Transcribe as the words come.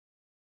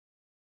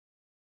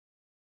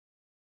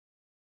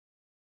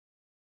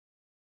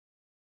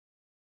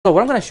So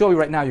what I'm going to show you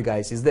right now, you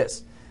guys, is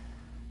this.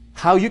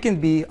 How you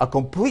can be a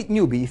complete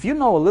newbie. If you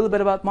know a little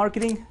bit about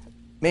marketing,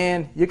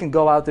 man, you can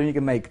go out there and you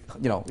can make,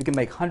 you can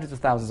make hundreds of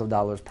thousands of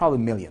dollars, probably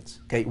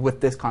millions, okay,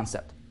 with this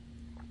concept.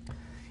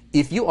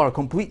 If you are a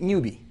complete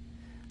newbie,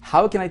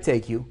 how can I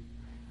take you?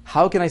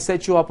 How can I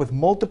set you up with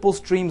multiple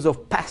streams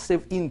of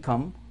passive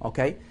income,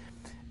 okay?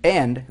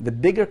 And the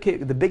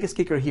biggest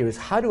kicker here is,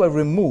 how do I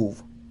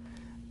remove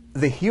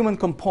the human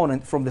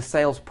component from the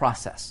sales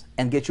process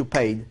and get you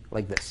paid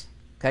like this,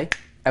 okay?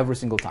 Every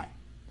single time.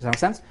 Does that make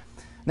sense?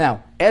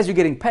 Now, as you're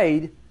getting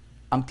paid,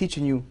 I'm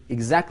teaching you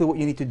exactly what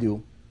you need to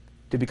do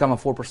to become a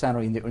 4%er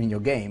in your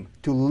game,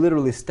 to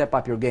literally step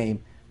up your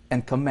game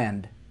and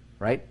command,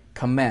 right?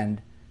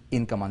 Command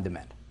income on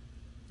demand.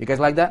 You guys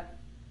like that?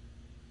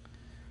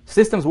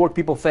 Systems work,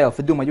 people fail.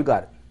 Feduma, you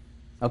got it.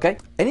 Okay?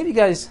 Any of you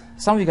guys,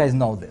 some of you guys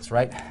know this,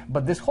 right?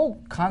 But this whole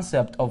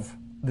concept of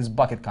this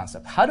bucket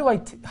concept, how do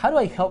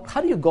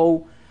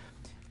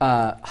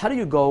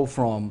you go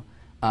from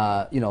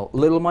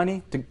little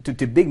money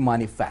to big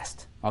money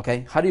fast?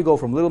 Okay? How do you go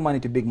from little money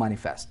to big money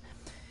fast?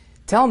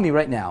 Tell me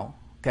right now,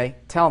 okay?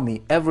 Tell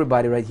me,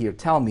 everybody right here,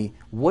 tell me,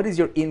 what is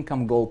your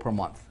income goal per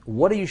month?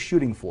 What are you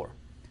shooting for?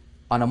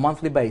 On a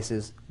monthly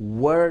basis,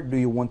 where do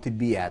you want to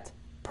be at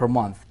per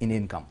month in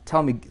income?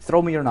 Tell me,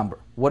 throw me your number.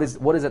 What is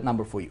that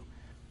number for you?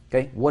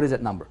 Okay? What is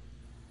that number?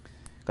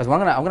 Because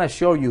I'm gonna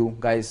show you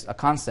guys a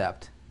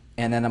concept,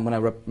 and then I'm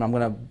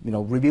gonna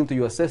reveal to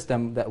you a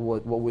system that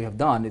what we have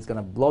done is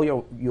gonna blow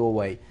you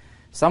away.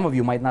 Some of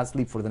you might not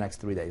sleep for the next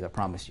 3 days, I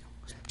promise you.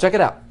 Check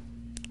it out.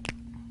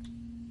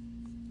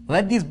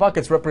 Let these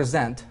buckets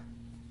represent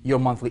your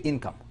monthly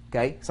income.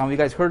 Okay? Some of you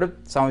guys heard it,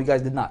 some of you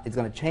guys did not. It's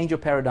gonna change your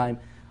paradigm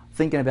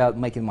thinking about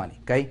making money.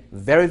 Okay?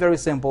 Very, very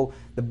simple.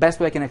 The best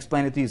way I can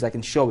explain it to you is I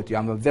can show it to you.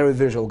 I'm a very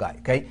visual guy.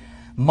 Okay?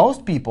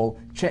 Most people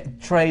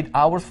trade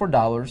hours for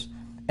dollars,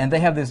 and they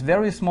have this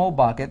very small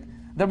bucket.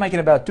 They're making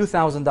about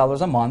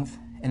 $2,000 a month,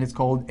 and it's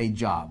called a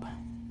job.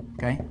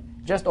 Okay?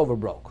 Just over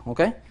broke.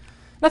 Okay?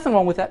 Nothing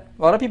wrong with that.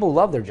 A lot of people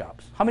love their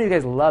jobs. How many of you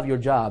guys love your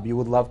job? You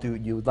would love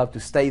to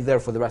stay there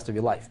for the rest of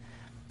your life.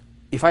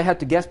 If I had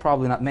to guess,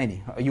 probably not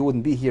many. You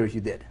wouldn't be here if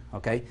you did.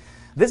 Okay?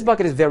 This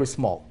bucket is very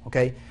small.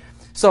 Okay?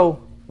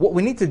 So what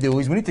we need to do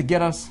is we need to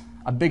get us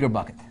a bigger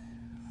bucket.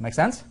 Make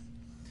sense?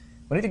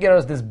 We need to get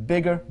us this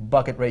bigger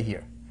bucket right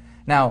here.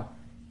 Now,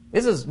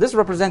 this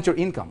represents your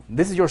income.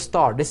 This is your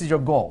star. This is your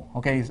goal.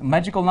 Okay?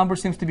 Magical number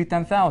seems to be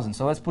 10,000.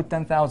 So let's put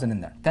 10,000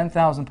 in there.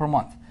 10,000 per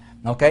month.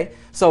 Okay?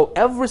 So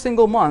every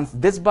single month,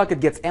 this bucket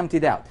gets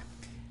emptied out.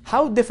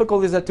 How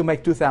difficult is that to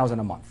make 2,000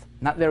 a month?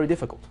 Not very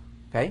difficult.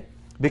 Okay?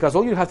 Because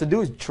all you have to do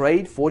is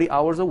trade 40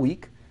 hours a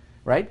week,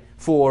 right,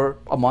 for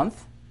a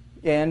month,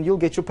 and you'll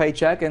get your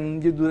paycheck,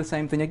 and you do the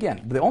same thing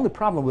again. But the only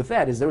problem with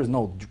that is there is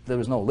no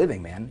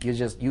living, man.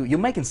 You're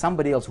making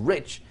somebody else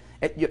rich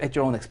at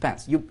your own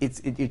expense.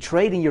 You're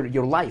trading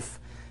your life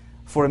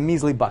for a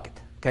measly bucket.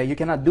 Okay, you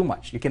cannot do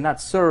much. You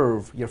cannot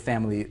serve your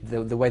family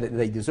the way that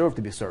they deserve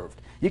to be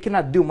served. You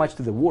cannot do much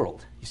to the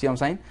world. You see what I'm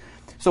saying?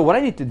 So what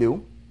I need to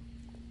do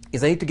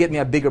is I need to get me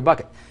a bigger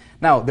bucket.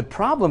 Now, the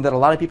problem that a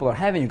lot of people are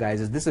having, you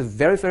guys, is this is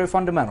very, very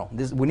fundamental.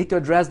 We need to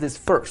address this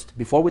first.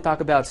 Before we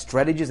talk about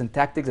strategies and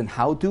tactics and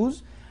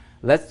how-tos,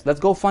 let's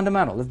go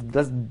fundamental.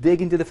 Let's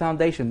dig into the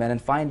foundation, man, and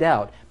find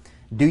out,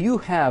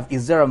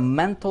 is there a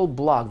mental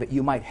block that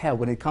you might have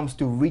when it comes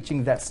to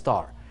reaching that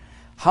star?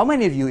 How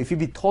many of you, if you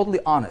be totally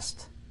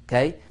honest,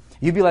 okay,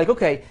 you'd be like,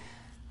 okay,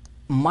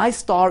 my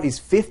star is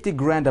 50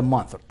 grand a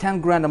month, or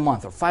 10 grand a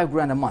month, or 5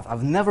 grand a month.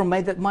 I've never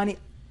made that money.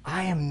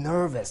 I am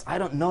nervous. I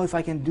don't know if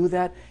I can do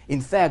that.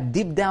 In fact,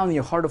 deep down in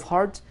your heart of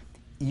hearts,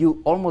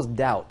 you almost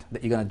doubt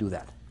that you're going to do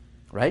that,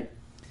 right?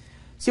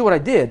 See, what I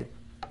did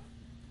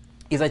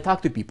is I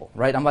talked to people,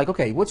 right? I'm like,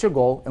 okay, what's your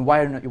goal and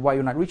why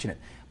you're not reaching it?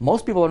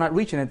 Most people are not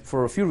reaching it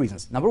for a few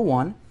reasons. Number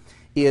one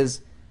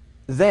is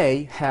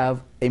they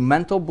have a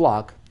mental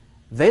block.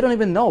 They don't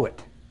even know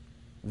it.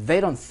 They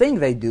don't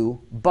think they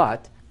do,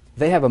 but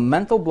they have a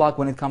mental block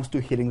when it comes to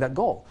hitting that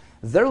goal.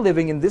 They're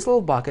living in this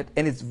little bucket,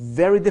 and it's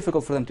very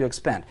difficult for them to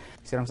expand.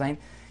 See what I'm saying?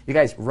 You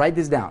guys, write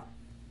this down.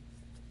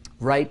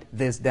 Write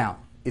this down.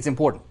 It's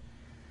important.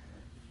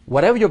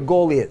 Whatever your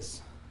goal is,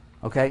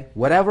 okay?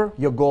 Whatever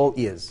your goal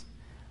is,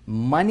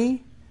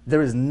 money,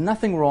 there is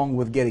nothing wrong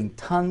with getting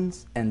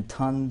tons and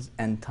tons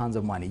and tons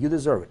of money. You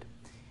deserve it.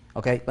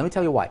 Okay? Let me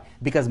tell you why.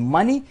 Because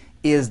money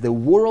is the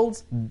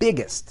world's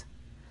biggest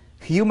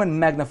human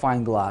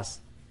magnifying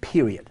glass,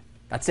 period.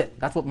 That's it.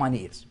 That's what money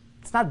is.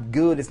 It's not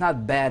good, it's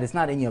not bad, it's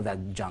not any of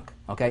that junk,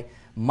 okay?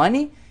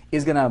 Money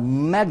is going to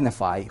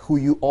magnify who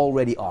you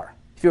already are.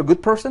 If you're a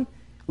good person,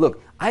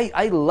 look,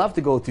 I love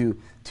to go to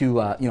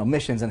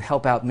missions and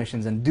help out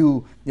missions and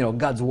do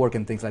God's work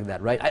and things like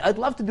that, right? I'd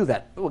love to do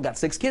that. We've got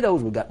 6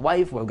 kiddos, we've got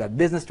wife, we've got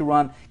business to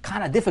run,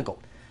 kind of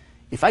difficult.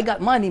 If I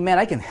got money, man,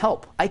 I can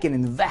help. I can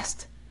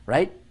invest,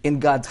 right, in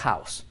God's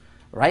house,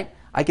 right?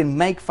 I can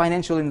make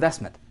financial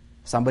investment.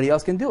 Somebody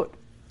else can do it.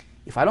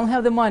 If I don't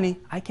have the money,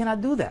 I cannot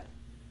do that.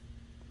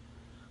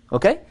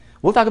 Okay?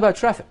 We'll talk about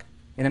traffic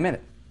in a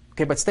minute.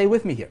 Okay, but stay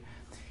with me here.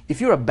 If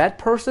you're a bad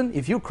person,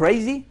 if you're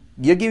crazy,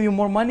 You give you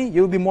more money,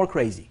 you'll be more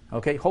crazy.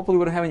 Okay? Hopefully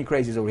we don't have any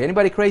crazies over here.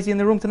 Anybody crazy in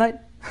the room tonight?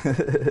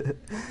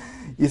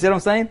 You see what I'm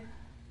saying?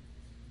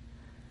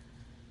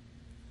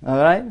 All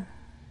right?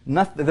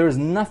 There is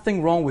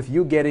nothing wrong with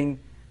you getting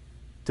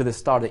to the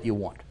star that you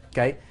want.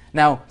 Okay?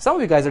 Now, some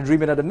of you guys are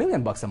dreaming at $1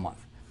 million a month.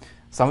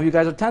 Some of you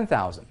guys are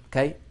 10,000.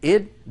 Okay?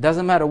 It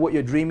doesn't matter what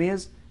your dream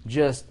is.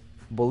 Just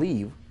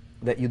believe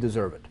that you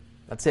deserve it.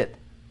 That's it.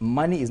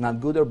 Money is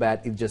not good or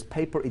bad. It's just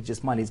paper. It's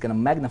just money. It's going to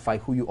magnify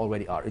who you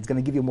already are. It's going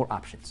to give you more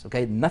options.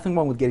 Okay? Nothing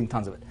wrong with getting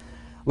tons of it.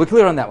 We're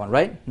clear on that one,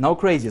 right? No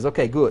crazies.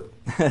 Okay, good.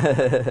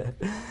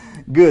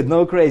 Good.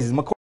 No crazies.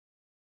 McCoy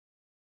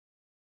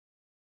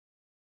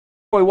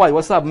White,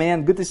 what's up,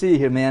 man? Good to see you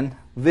here, man.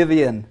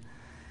 Vivian.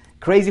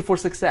 Crazy for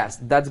success.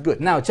 That's good.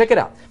 Now, check it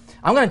out.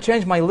 I'm going to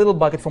change my little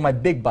bucket for my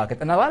big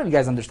bucket. And a lot of you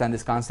guys understand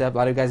this concept. A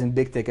lot of you guys in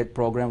big ticket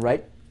program,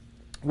 right?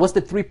 What's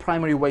the 3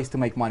 primary ways to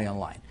make money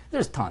online?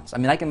 There's tons. I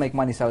mean, I can make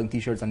money selling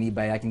t-shirts on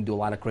eBay. I can do a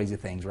lot of crazy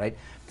things, right?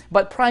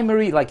 But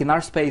primary, like in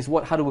our space,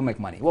 how do we make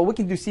money? Well, we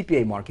can do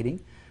CPA marketing,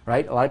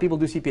 right? A lot of people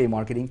do CPA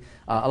marketing.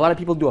 A lot of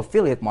people do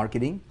affiliate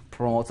marketing,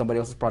 promote somebody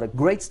else's product.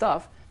 Great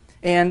stuff.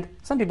 And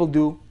some people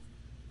do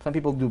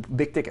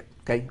big ticket,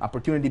 okay?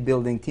 Opportunity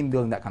building, team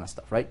building, that kind of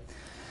stuff, right?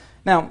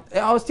 Now,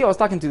 I was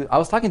talking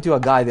to a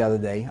guy the other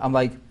day. I'm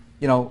like,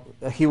 you know,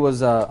 he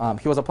was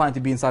applying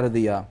to be inside of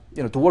the,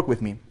 you know, to work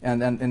with me.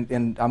 And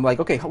I'm like,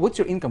 okay, what's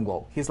your income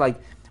goal? He's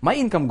like, my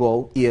income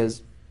goal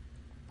is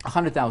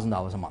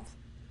 $100,000 a month.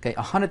 Okay,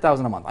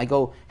 $100,000 a month. I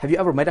go, have you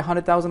ever made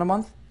 $100,000 a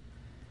month?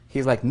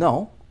 He's like,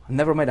 no, I've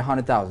never made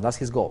 $100,000. That's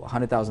his goal,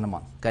 $100,000 a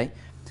month. Okay.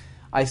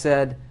 I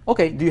said,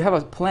 okay, do you have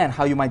a plan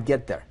how you might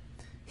get there?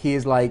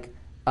 He's like,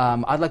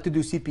 I'd like to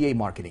do CPA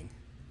marketing.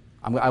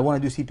 I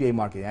want to do CPA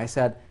marketing. I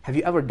said, have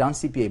you ever done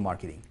CPA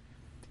marketing?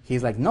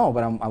 He's like, no,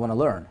 but I want to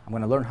learn. I'm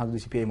going to learn how to do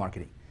CPA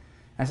marketing.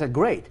 And I said,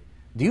 great.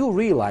 Do you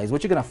realize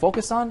what you're going to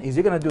focus on is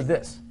you're going to do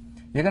this.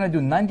 You're going to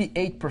do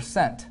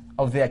 98%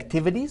 of the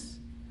activities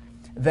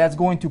that's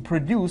going to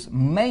produce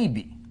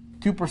maybe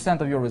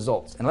 2% of your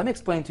results. And let me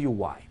explain to you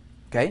why.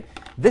 Okay?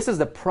 This is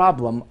the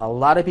problem a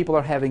lot of people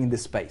are having in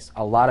this space.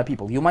 A lot of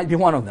people. You might be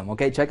one of them.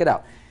 Okay? Check it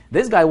out.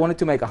 This guy wanted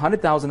to make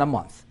 $100,000 a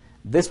month.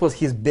 This was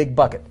his big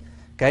bucket.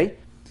 Okay?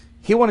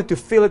 He wanted to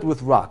fill it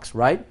with rocks,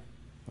 right?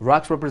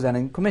 Rocks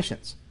representing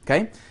commissions.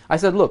 Okay? I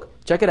said,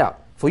 look, check it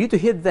out. For you to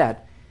hit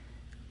that,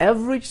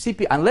 average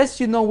CPA, unless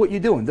you know what you're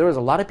doing, there is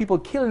a lot of people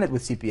killing it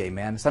with CPA,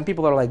 man. Some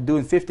people are like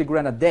doing 50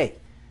 grand a day,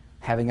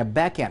 having a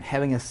back end,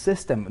 having a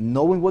system,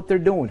 knowing what they're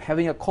doing,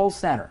 having a call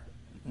center.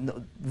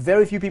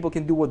 Very few people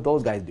can do what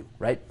those guys do,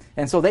 right?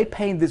 And so they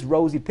paint this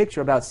rosy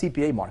picture about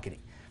CPA marketing.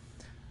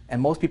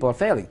 And most people are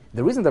failing.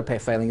 The reason they're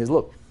failing is,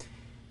 look,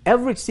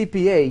 average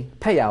CPA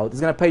payout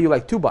is going to pay you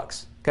like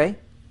 $2, okay,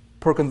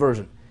 per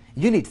conversion.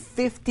 You need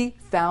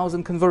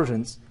 50,000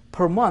 conversions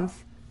per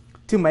month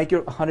to make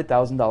your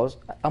 $100,000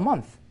 a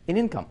month in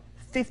income.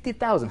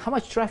 50,000. How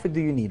much traffic do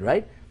you need,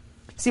 right?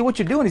 See, what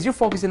you're doing is you're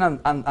focusing on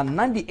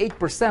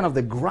 98% of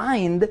the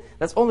grind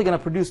that's only going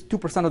to produce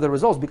 2% of the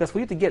results, because for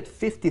you to get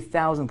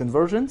 50,000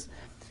 conversions,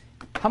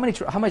 how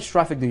much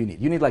traffic do you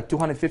need? You need like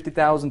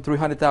 250,000,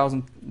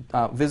 300,000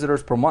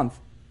 visitors per month.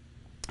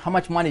 How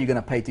much money are you going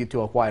to pay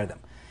to acquire them?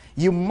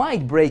 You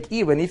might break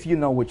even if you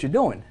know what you're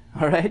doing,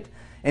 all right?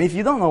 And if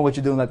you don't know what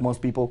you're doing, like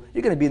most people,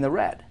 you're going to be in the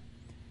red.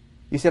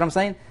 You see what I'm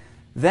saying?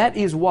 That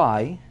is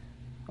why,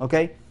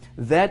 okay,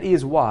 that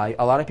is why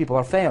a lot of people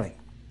are failing.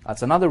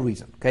 That's another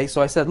reason, okay?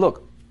 So I said,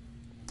 look,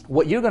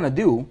 what you're going to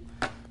do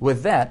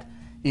with that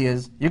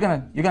is you're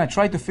going to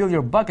try to fill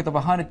your bucket of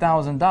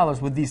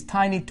 $100,000 with these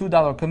tiny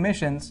 $2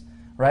 commissions,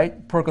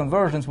 right, per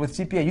conversions with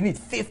CPA. You need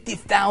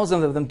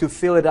 50,000 of them to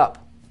fill it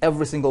up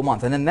every single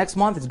month. And then next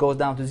month it goes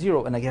down to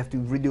 0 and I have to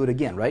redo it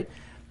again, right?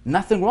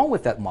 Nothing wrong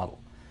with that model.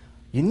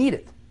 You need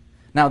it.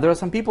 Now, there are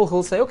some people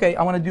who'll say, okay,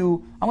 I want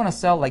to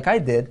sell like I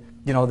did,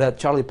 you know, that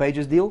Charlie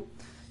Page's deal,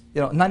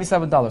 you know,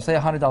 $97, say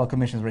 $100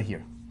 commissions right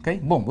here. Okay,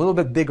 boom, a little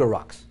bit bigger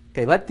rocks.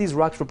 Okay, let these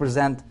rocks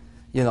represent,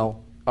 you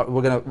know,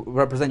 we're gonna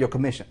represent your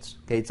commissions.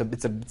 Okay, it's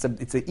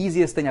the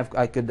easiest thing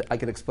I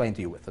could explain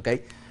to you with.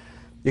 Okay,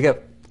 you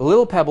get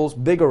little pebbles,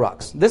 bigger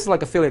rocks. This is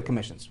like affiliate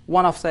commissions.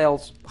 One-off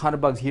sales,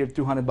 $100 here,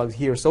 $200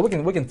 here. So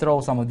we can throw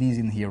some of these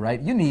in here,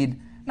 right? You need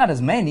not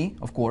as many,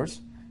 of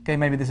course. Okay,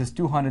 maybe this is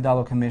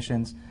 $200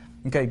 commissions.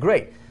 Okay,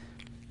 great.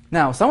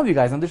 Now, some of you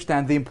guys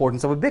understand the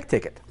importance of a big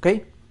ticket.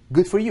 Okay,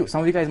 good for you.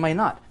 Some of you guys might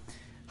not.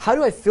 How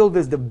do I fill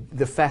this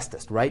the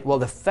fastest, right? Well,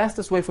 the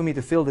fastest way for me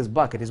to fill this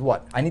bucket is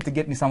what? I need to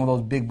get me some of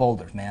those big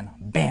boulders, man.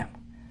 Bam,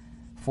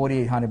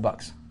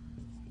 $4,800.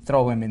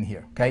 Throw them in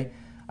here, okay?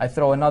 I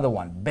throw another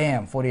one,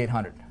 bam,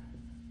 $4,800.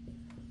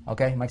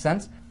 Okay, make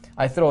sense?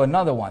 I throw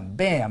another one,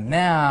 bam,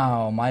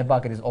 now my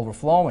bucket is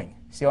overflowing.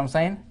 See what I'm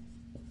saying?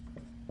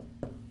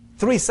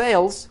 3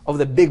 sales of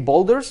the big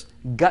boulders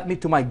got me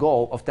to my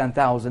goal of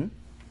 10,000.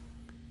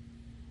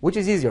 Which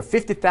is easier,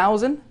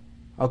 50,000,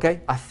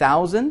 okay,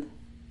 1,000,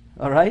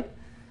 all right,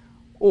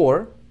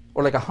 or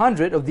like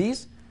 100 of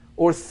these,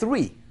 or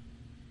 3.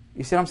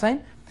 You see what I'm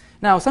saying?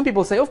 Now, some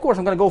people say, of course,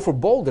 I'm going to go for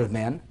boulders,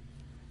 man.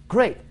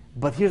 Great,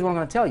 but here's what I'm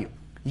going to tell you.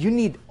 You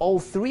need all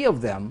 3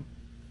 of them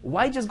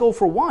Why just go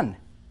for one?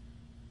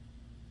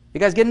 You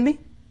guys getting me?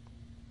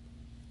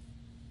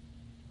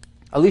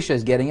 Alicia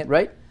is getting it,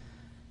 right?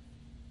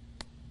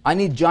 I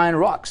need giant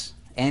rocks.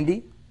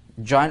 Andy,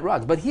 giant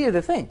rocks. But here's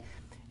the thing.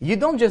 You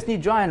don't just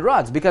need giant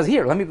rocks, because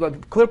here, let me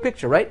clear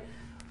picture, right?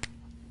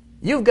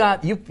 You've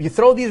got, you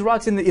throw these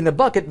rocks in the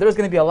bucket, there's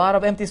going to be a lot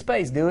of empty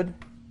space, dude,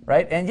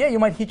 right? And yeah, you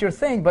might hit your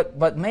thing,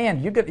 but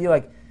man, you're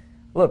like,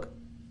 look,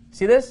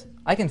 see this?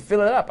 I can fill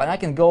it up, and I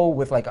can go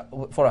with like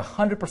for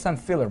 100%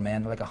 filler,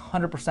 man, like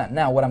 100%.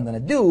 Now, what I'm going to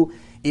do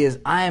is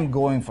I am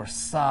going for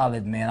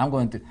solid, man. I'm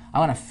going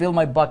to fill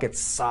my bucket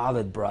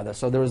solid, brother.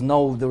 So there was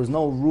no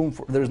room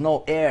for, there's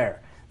no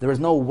air, there is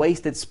no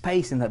wasted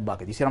space in that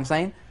bucket. You see what I'm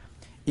saying?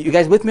 You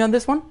guys with me on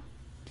this one?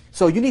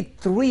 So you need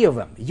 3 of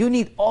them. You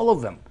need all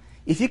of them.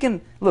 If you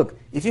can, look,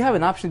 if you have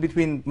an option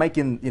between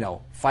making,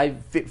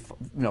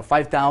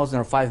 5,000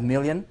 or 5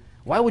 million,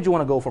 why would you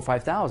want to go for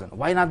 5,000?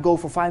 Why not go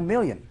for 5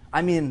 million?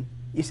 I mean,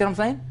 you see what I'm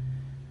saying?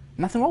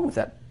 Nothing wrong with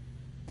that.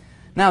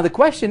 Now the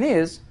question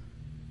is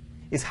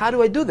how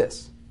do I do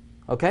this?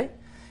 Okay?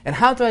 And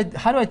how do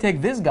I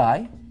take this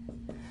guy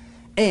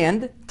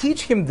and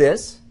teach him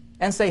this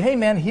and say, hey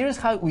man, here's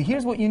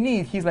what you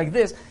need. He's like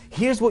this.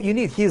 Here's what you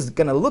need. He's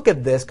gonna look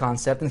at this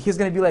concept and he's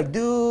gonna be like,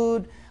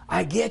 dude,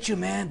 I get you,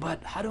 man,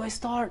 but how do I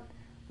start?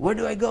 Where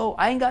do I go?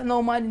 I ain't got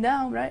no money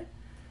now, right?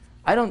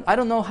 I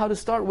don't know how to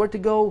start, where to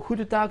go, who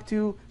to talk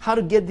to, how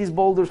to get these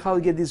boulders, how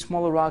to get these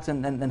smaller rocks,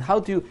 and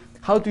how to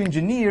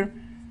engineer,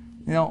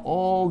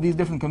 all these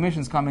different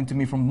commissions coming to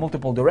me from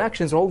multiple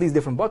directions, all these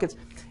different buckets.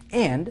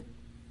 And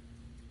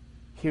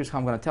here's how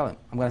I'm going to tell him.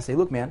 I'm going to say,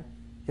 look, man,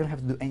 you don't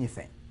have to do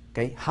anything.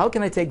 Okay? How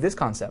can I take this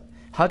concept?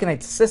 How can I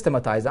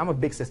systematize it? I'm a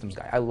big systems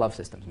guy. I love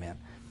systems, man.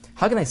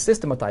 How can I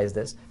systematize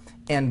this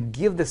and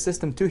give the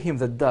system to him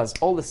that does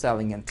all the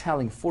selling and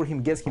telling for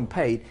him, gets him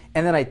paid,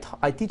 and then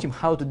I teach him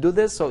how to do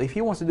this, so if he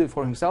wants to do it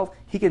for himself,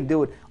 he can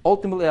do it.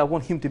 Ultimately, I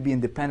want him to be an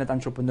independent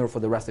entrepreneur for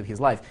the rest of his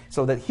life,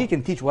 so that he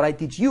can teach what I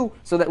teach you,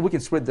 so that we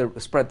can spread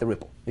the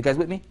ripple. You guys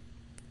with me?